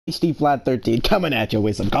HD Flat 13 coming at you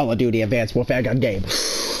with some Call of Duty Advanced Warfare gun game.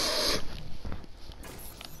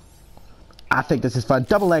 I think this is fun.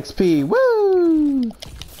 Double XP. Woo!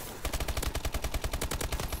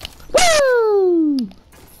 Woo!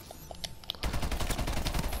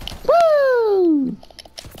 Woo!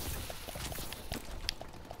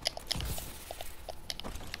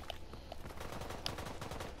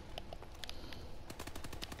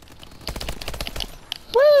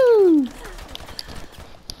 Woo!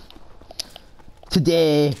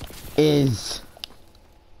 Today is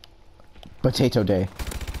Potato Day.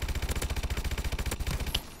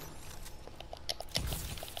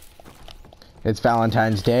 It's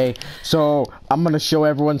Valentine's Day, so I'm gonna show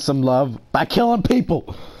everyone some love by killing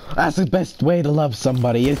people. That's the best way to love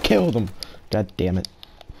somebody, is kill them. God damn it.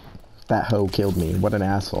 That hoe killed me. What an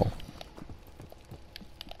asshole.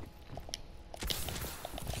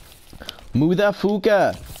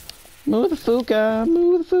 Motherfucker. Motherfucker.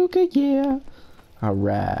 Motherfucker, yeah.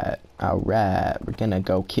 Alright. Alright. We're gonna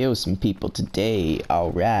go kill some people today.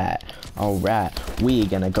 Alright. Alright. We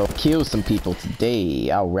gonna go kill some people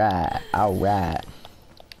today. Alright. Alright.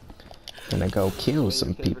 Gonna go kill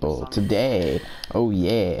some people today. Oh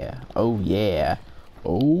yeah. Oh yeah.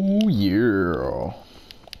 Oh yeah.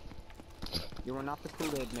 You are not the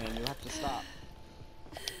Kool-Aid man. You have to stop.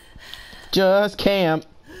 Just camp.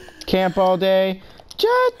 Camp all day.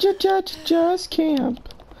 Just camp.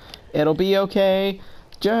 It'll be okay.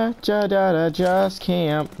 Just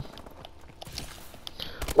camp.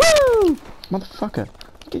 Woo! Motherfucker.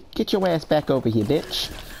 Get your ass back over here, bitch.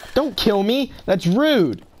 Don't kill me. That's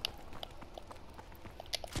rude.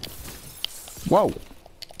 Whoa.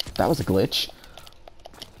 That was a glitch.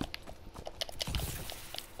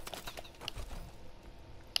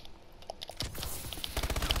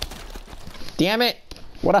 Damn it.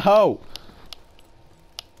 What a hoe.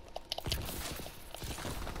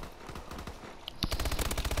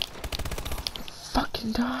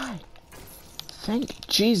 Fucking die. Thank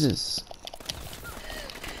Jesus.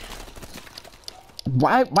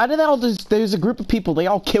 Why do they all just, there's a group of people, they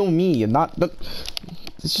all kill me and not, but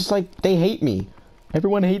it's just like, they hate me.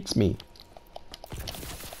 Everyone hates me.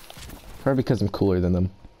 Probably because I'm cooler than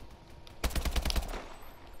them.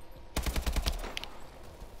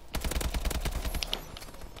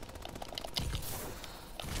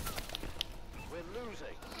 We're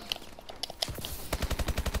losing.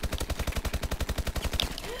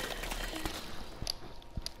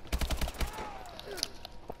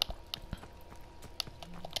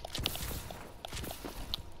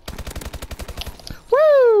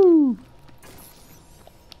 Woo!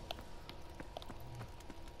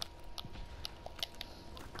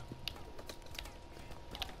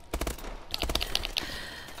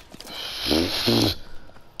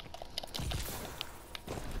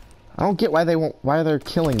 I don't get why they're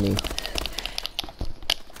killing me.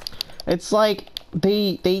 It's like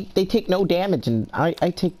they take no damage and I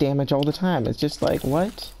take damage all the time. It's just like,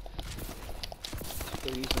 what?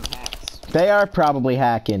 They're using hacks. They are probably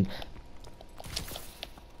hacking.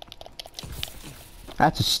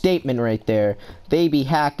 That's a statement right there. They be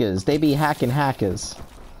hackers. They be hacking hackers.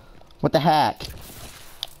 What the hack?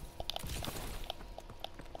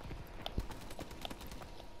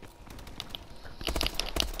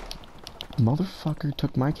 Motherfucker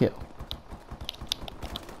took my kill.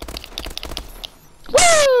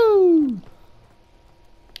 Woo!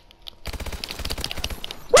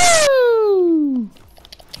 Woo!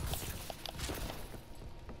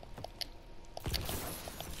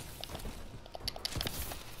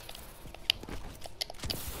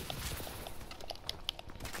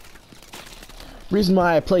 Reason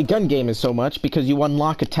why I play gun game is so much because you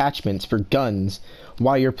unlock attachments for guns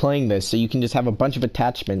while you're playing this, so you can just have a bunch of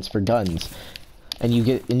attachments for guns, and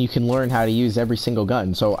you can learn how to use every single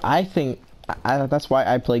gun. So I think that's why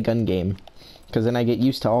I play gun game, because then I get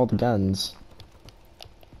used to all the guns.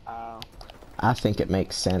 I think it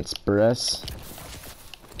makes sense, bruh.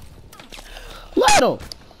 Little.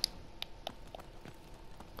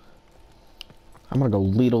 I'm gonna go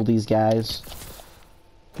Lidl these guys.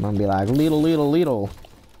 I'm gonna be like, Lidl.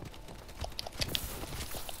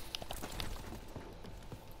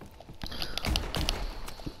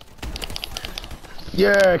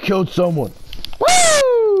 Yeah, I killed someone.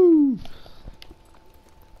 Woo!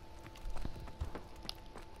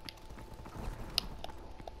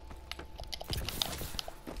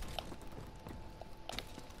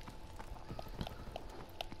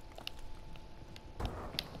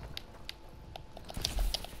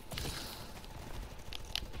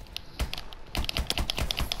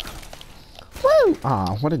 Woo!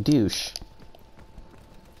 Aw, what a douche.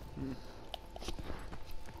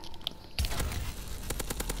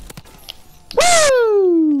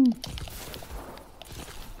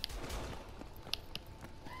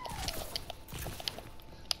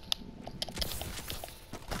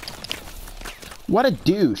 What a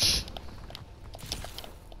douche.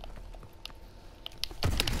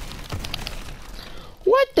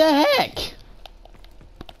 What the heck?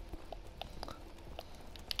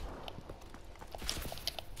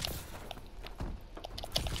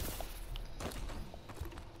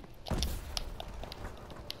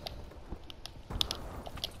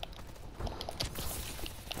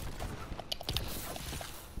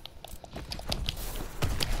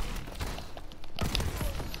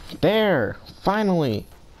 There, finally.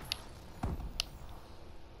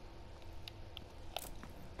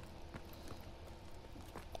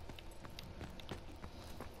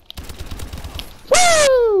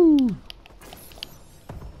 Woo!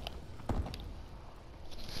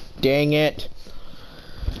 Dang it.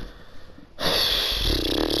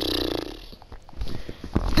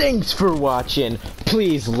 Thanks for watching.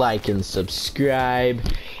 Please like and subscribe.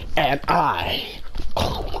 And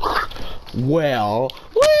well,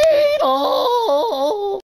 later.